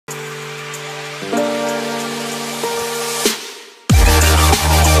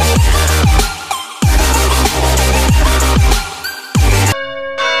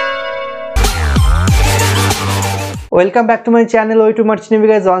Welcome back to my channel. Way too much new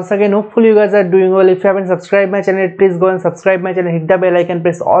guys. Once again, hopefully you guys are doing well. If you haven't subscribed my channel, please go and subscribe my channel, hit the bell icon,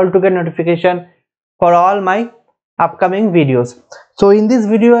 press all to get notification for all my upcoming videos. So in this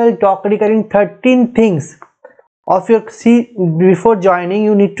video I'll talk regarding 13 things of your before joining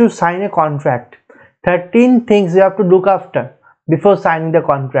you need to sign a contract. 13 things you have to look after before signing the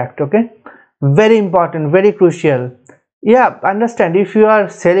contract. Okay, very important, very crucial. Yeah, understand, if you are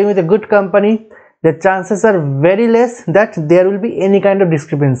selling with a good company, the chances are very less that there will be any kind of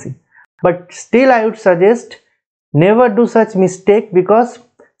discrepancy, but still I would suggest never do such mistake, because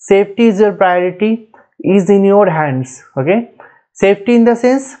safety is your priority, is in your hands. Okay, safety in the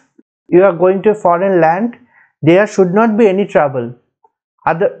sense you are going to a foreign land, there should not be any trouble.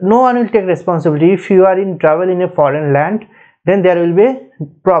 No one will take responsibility. If you are in trouble in a foreign land, then there will be a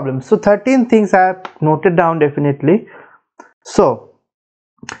problem. So 13 things I have noted down definitely. So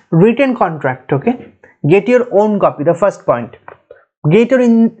written contract. Okay, get your own copy. The first point, get your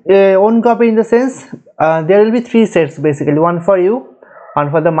own copy in the sense there will be 3 sets basically, one for you,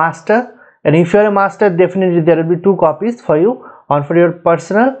 one for the master, and if you are a master definitely there will be 2 copies for you, one for your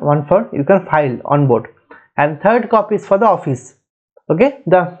personal, one for you can file on board, and third copy is for the office. Okay,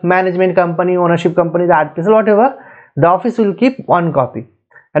 the management company, ownership company, the artisan, whatever, the office will keep 1 copy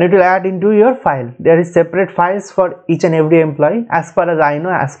and it will add into your file. There is separate files for each and every employee, as far as I know.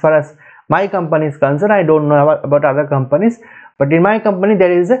 As far as my company is concerned, I don't know about other companies, but in my company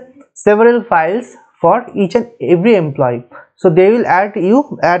there is several files for each and every employee. So they will add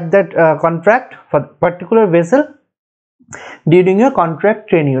that contract for particular vessel during your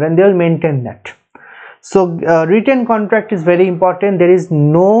contract tenure, and they will maintain that. So written contract is very important. There is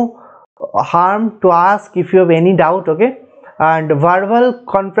no harm to ask if you have any doubt. Okay, and verbal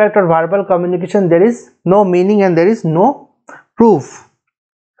contract or verbal communication, there is no meaning and there is no proof.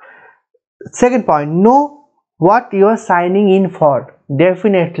 Second point, know what you are signing in for.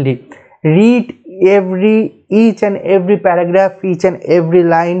 Definitely read each and every paragraph, each and every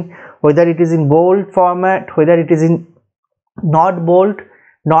line, whether it is in bold format, whether it is in not bold,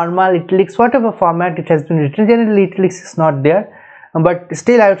 normal, italics, whatever format it has been written. Generally italics is not there, but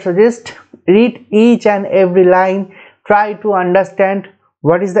still I would suggest read each and every line. Try to understand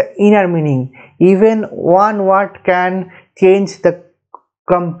what is the inner meaning. Even one word can change the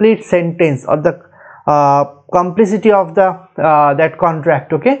complete sentence or the complicity of the that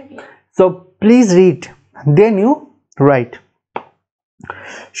contract. Okay, so please read, then you write.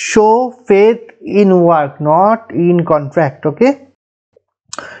 Show faith in work, not in contract. Okay,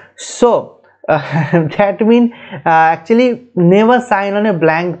 so that means actually never sign on a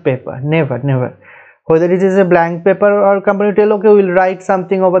blank paper. Never. Whether it is a blank paper or company tell, okay, we'll write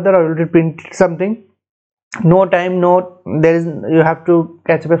something over there or we'll print something, no time, you have to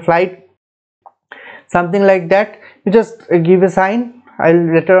catch up a flight, something like that, you just give a sign,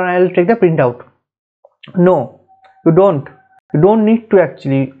 later on I'll take the printout. No, you don't need to.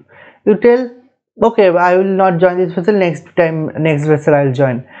 Actually you tell, okay, I will not join this vessel, next vessel I'll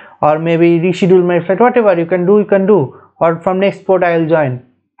join, or maybe reschedule my flight, whatever you can do, or from next port I will join.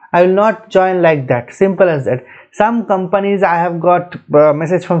 I will not join like that. Simple as that. Some companies, I have got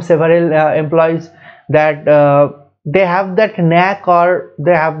message from several employees that they have that knack, or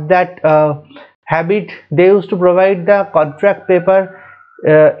they have that habit. They used to provide the contract paper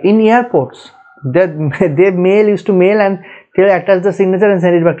in airports. They used to mail and they'll attach the signature and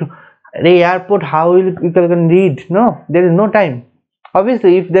send it back to the airport. How will you can read? No, there is no time.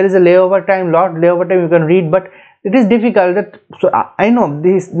 Obviously if there is a layover time, you can read, but it is difficult. So I know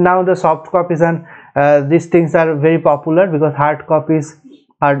this now, the soft copies and these things are very popular, because hard copies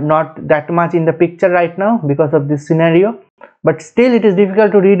are not that much in the picture right now because of this scenario, but still it is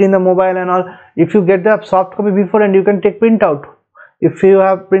difficult to read in the mobile and all. If you get the soft copy before, and you can take printout. If you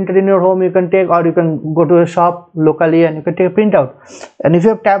have printed in your home, you can take, or you can go to a shop locally and you can take a printout. And if you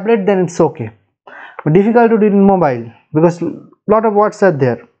have tablet, then it's okay, but difficult to read in mobile because lot of words are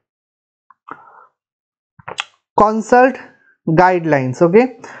there. Consult guidelines.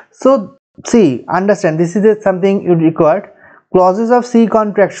 Okay, so see, understand, this is something you required. Clauses of sea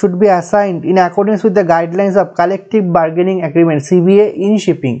contract should be assigned in accordance with the guidelines of collective bargaining agreement, CBA, in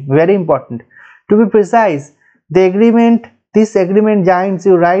shipping. Very important. To be precise, this agreement giants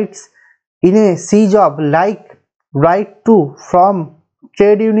you rights in a sea job, like right to from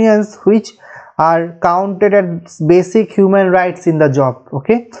trade unions, which are counted as basic human rights in the job.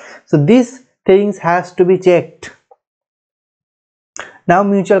 Okay, so these things has to be checked. Now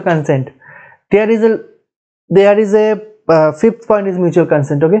mutual consent, there is a fifth point is mutual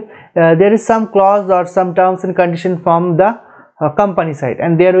consent. Okay, there is some clause or some terms and condition from the company side,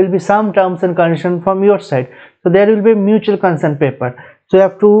 and there will be some terms and condition from your side. So there will be a mutual consent paper, so you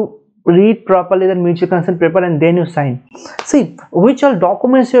have to read properly the mutual consent paper and then you sign. See which all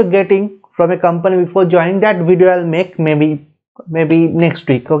documents you're getting from a company before joining, that video I'll make maybe next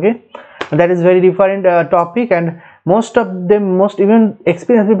week. Okay, that is very different topic, and most of them, most even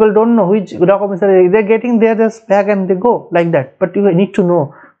experienced people don't know which documents are they're getting. They're just back and they go like that, but you need to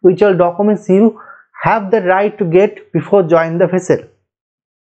know which all documents you have the right to get before joining the vessel.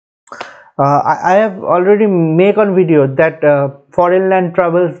 I have already make on video that foreign land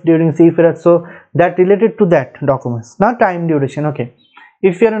travels during seafarer, so that related to that documents. Not time duration. Okay,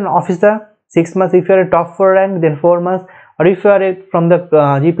 if you are an officer, 6 months. If you are a top 4 rank, then 4 months. Or if you are from the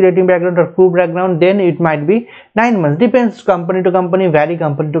GP rating background or crew background, then it might be 9 months. Depends company to company, vary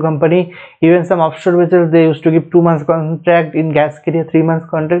company to company. Even some offshore vessels they used to give 2 months contract, in gas carrier 3 months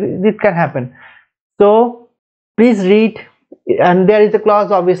contract. It can happen. So please read. And there is a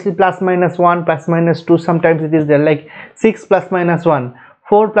clause obviously +-1, +-2, sometimes it is there like 6 +-1,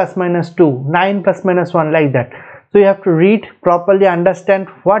 4 +-2, 9 +-1, like that. So you have to read properly, understand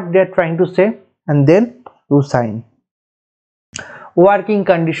what they are trying to say, and then you sign. Working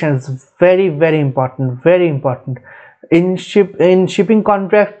conditions, very important, very important. In shipping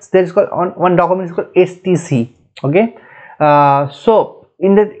contracts there is called one document is called STC. Okay, so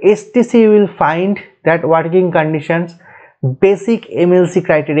in the STC you will find that working conditions, basic MLC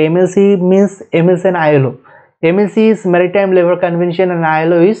criteria. MLC means MLC and ILO. MLC is Maritime Labour Convention and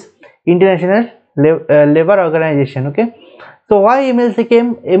ILO is International Labour Organization. Okay, so why MLC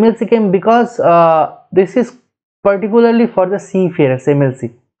came? MLC came because this is particularly for the seafarers.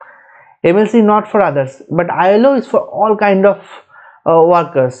 MLC not for others, but ILO is for all kind of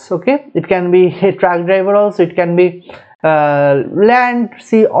workers. Okay, it can be a truck driver also, it can be land,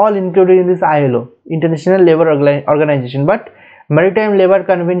 sea, all included in this ILO, International Labour Organization. But Maritime Labour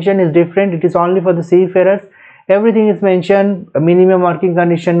Convention is different, it is only for the seafarers. Everything is mentioned: minimum working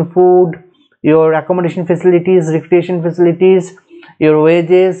condition, food, your accommodation facilities, recreation facilities, your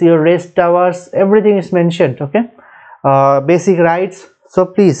wages, your rest hours, everything is mentioned. Okay, basic rights, so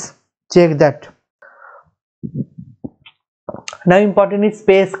please check that. Now important is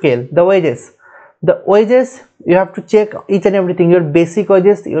pay scale, the wages. The wages you have to check each and everything, your basic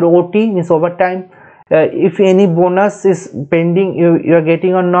wages, your OT means overtime, if any bonus is pending you are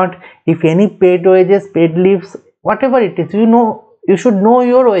getting or not, if any paid wages, paid leaves, whatever it is, you should know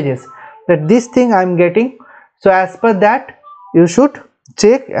your wages, that this thing I am getting. So as per that you should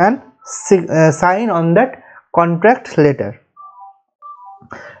check and sign on that contract letter.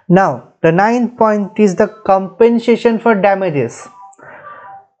 Now the 9th point is the compensation for damages.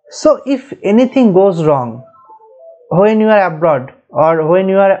 So if anything goes wrong when you are abroad or when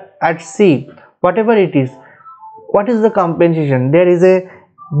you are at sea, whatever it is, what is the compensation? There is a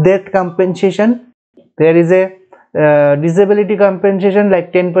death compensation, there is a disability compensation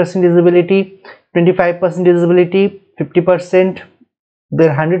like 10% disability, 25% disability, 50%,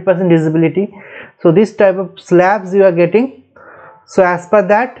 then 100% disability. So this type of slabs you are getting. So as per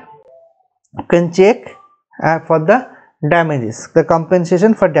that you can check for the damages, the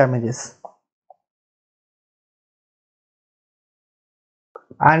compensation for damages.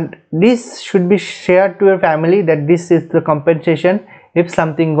 And this should be shared to your family, that this is the compensation if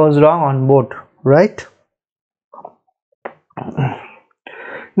something goes wrong on board, right?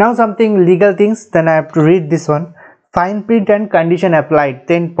 Now something legal things, then I have to read this one. Fine print and condition applied.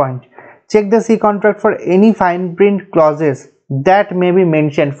 10th point, check the sea contract for any fine print clauses that may be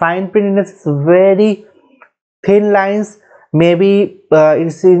mentioned. Fine print is very thin lines, maybe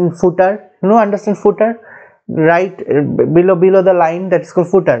it's in footer, understand footer, right below the line, that is called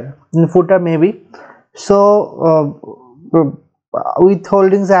footer. In footer maybe. So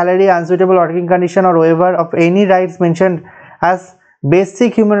withholding salary, unsuitable working condition, or waiver of any rights mentioned as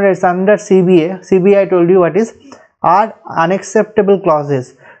basic human rights under CBA I told you what is, are unacceptable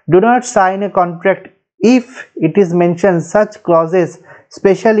clauses. Do not sign a contract if it is mentioned such clauses,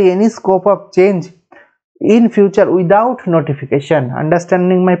 especially any scope of change in future without notification.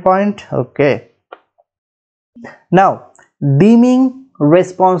 Understanding my point? Okay. Now deeming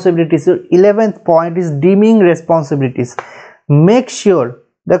responsibilities. So 11th point is deeming responsibilities. Make sure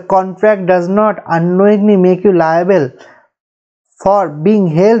the contract does not unknowingly make you liable for being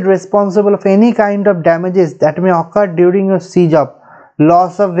held responsible of any kind of damages that may occur during your sea job.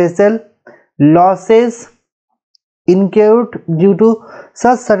 Loss of vessel, losses incurred due to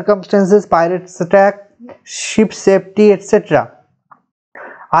such circumstances, pirates attack, ship safety, etc.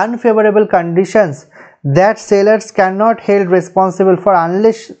 Unfavorable conditions that sailors cannot held responsible for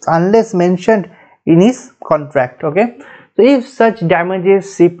unless mentioned in his contract. Okay, so if such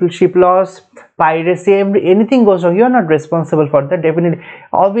damages, ship loss, piracy, anything goes wrong, you are not responsible for that. Definitely,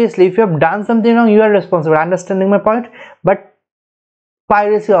 obviously, if you have done something wrong, you are responsible. Understanding my point? But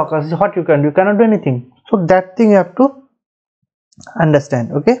piracy occurs, what you can do? You cannot do anything. So that thing you have to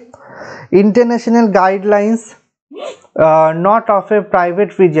understand. Okay, international guidelines, not of a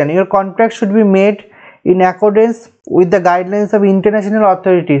private region. Your contract should be made in accordance with the guidelines of international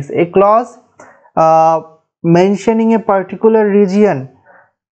authorities. A clause mentioning a particular region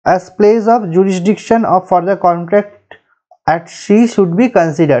as place of jurisdiction of for the contract at sea should be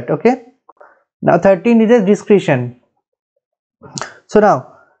considered. Okay, now 13 is a discretion. So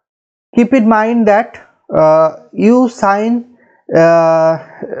now keep in mind that you sign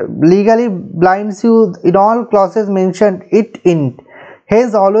legally blinds you in all clauses mentioned it in.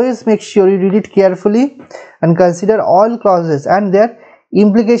 Hence, always make sure you read it carefully and consider all clauses and their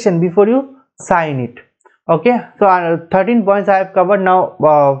implication before you sign it. Okay, so 13 points I have covered. Now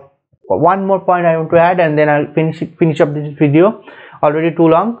one more point I want to add, and then I'll finish up this video, already too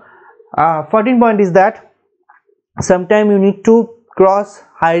long. 14 point is that sometimes you need to cross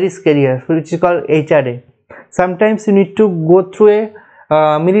high risk areas, which is called HRA. Sometimes you need to go through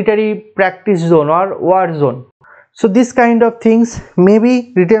a military practice zone or war zone. So this kind of things may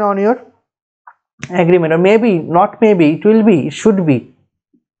be written on your agreement, or maybe not, maybe it will be, it should be.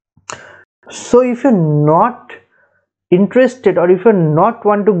 So if you're not interested, or if you're not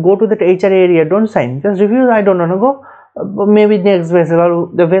want to go to that HRA area, don't sign. Just refuse. I don't want to go. Maybe next vessel, or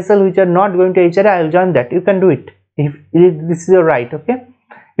the vessel which are not going to HRA, I will join that. You can do it if this is your right. Okay,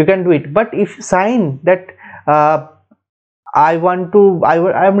 you can do it. But if you sign that I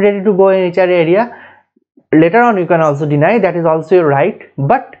am ready to go in HRA area, later on you can also deny. That is also your right,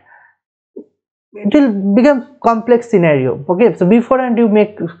 but it will become complex scenario. Okay, so beforehand you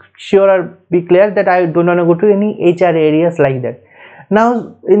make sure or be clear that I do not go to any HR areas like that.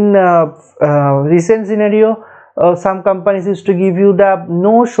 Now in recent scenario, some companies used to give you the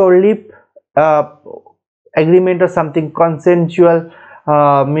no shore leave agreement or something, consensual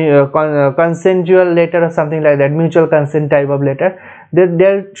consensual letter or something like that, mutual consent type of letter.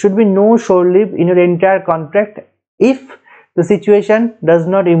 There should be no shore leave in your entire contract. If the situation does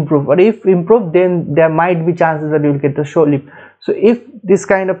not improve, or if improve, then there might be chances that you will get the shore leave. So if this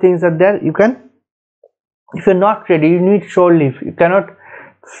kind of things are there, you can, if you're not ready, you need shore leave, you cannot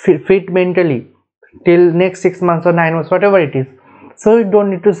fit mentally till next 6 months or 9 months, whatever it is. So you don't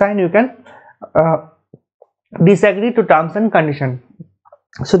need to sign, you can disagree to terms and conditions.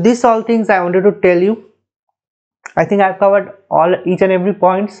 So these all things I wanted to tell you. I think I've covered each and every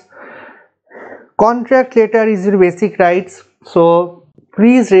points. Contract letter is your basic rights, so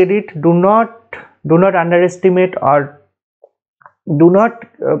please read it. Do not underestimate, or do not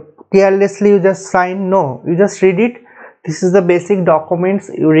carelessly you just sign. No, you just read it. This is the basic documents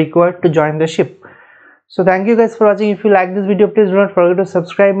you require to join the ship. So thank you guys for watching. If you like this video, please do not forget to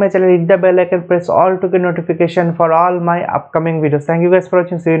subscribe my channel, hit the bell icon, press all to get notification for all my upcoming videos. Thank you guys for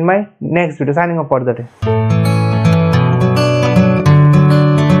watching. See you in my next video. Signing off for the day.